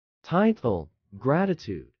Title: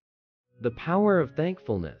 Gratitude. The power of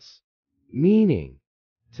thankfulness. Meaning: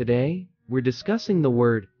 today, we're discussing the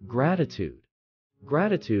word gratitude.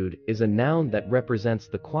 Gratitude is a noun that represents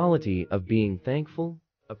the quality of being thankful,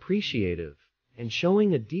 appreciative, and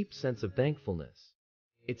showing a deep sense of thankfulness.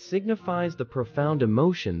 It signifies the profound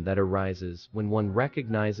emotion that arises when one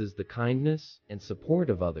recognizes the kindness and support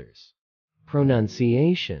of others.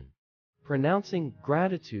 Pronunciation. Pronouncing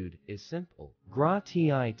gratitude is simple,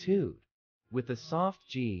 grat-i-tude, with a soft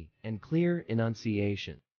G and clear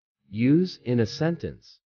enunciation. Use in a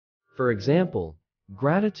sentence. For example,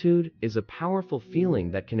 gratitude is a powerful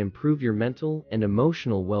feeling that can improve your mental and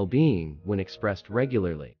emotional well-being when expressed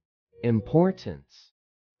regularly. Importance.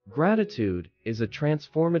 Gratitude is a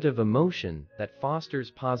transformative emotion that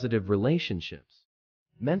fosters positive relationships,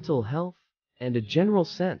 mental health, and a general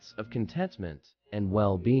sense of contentment and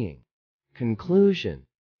well-being. Conclusion.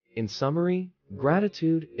 In summary,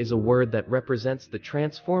 gratitude is a word that represents the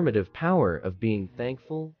transformative power of being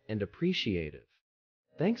thankful and appreciative.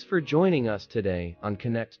 Thanks for joining us today on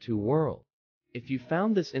Connect to World. If you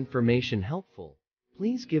found this information helpful,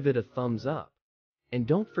 please give it a thumbs up. And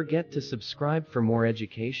don't forget to subscribe for more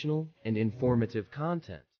educational and informative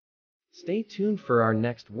content. Stay tuned for our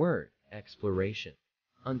next word exploration.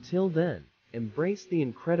 Until then, embrace the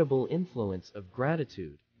incredible influence of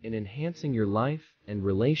gratitude in enhancing your life and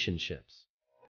relationships.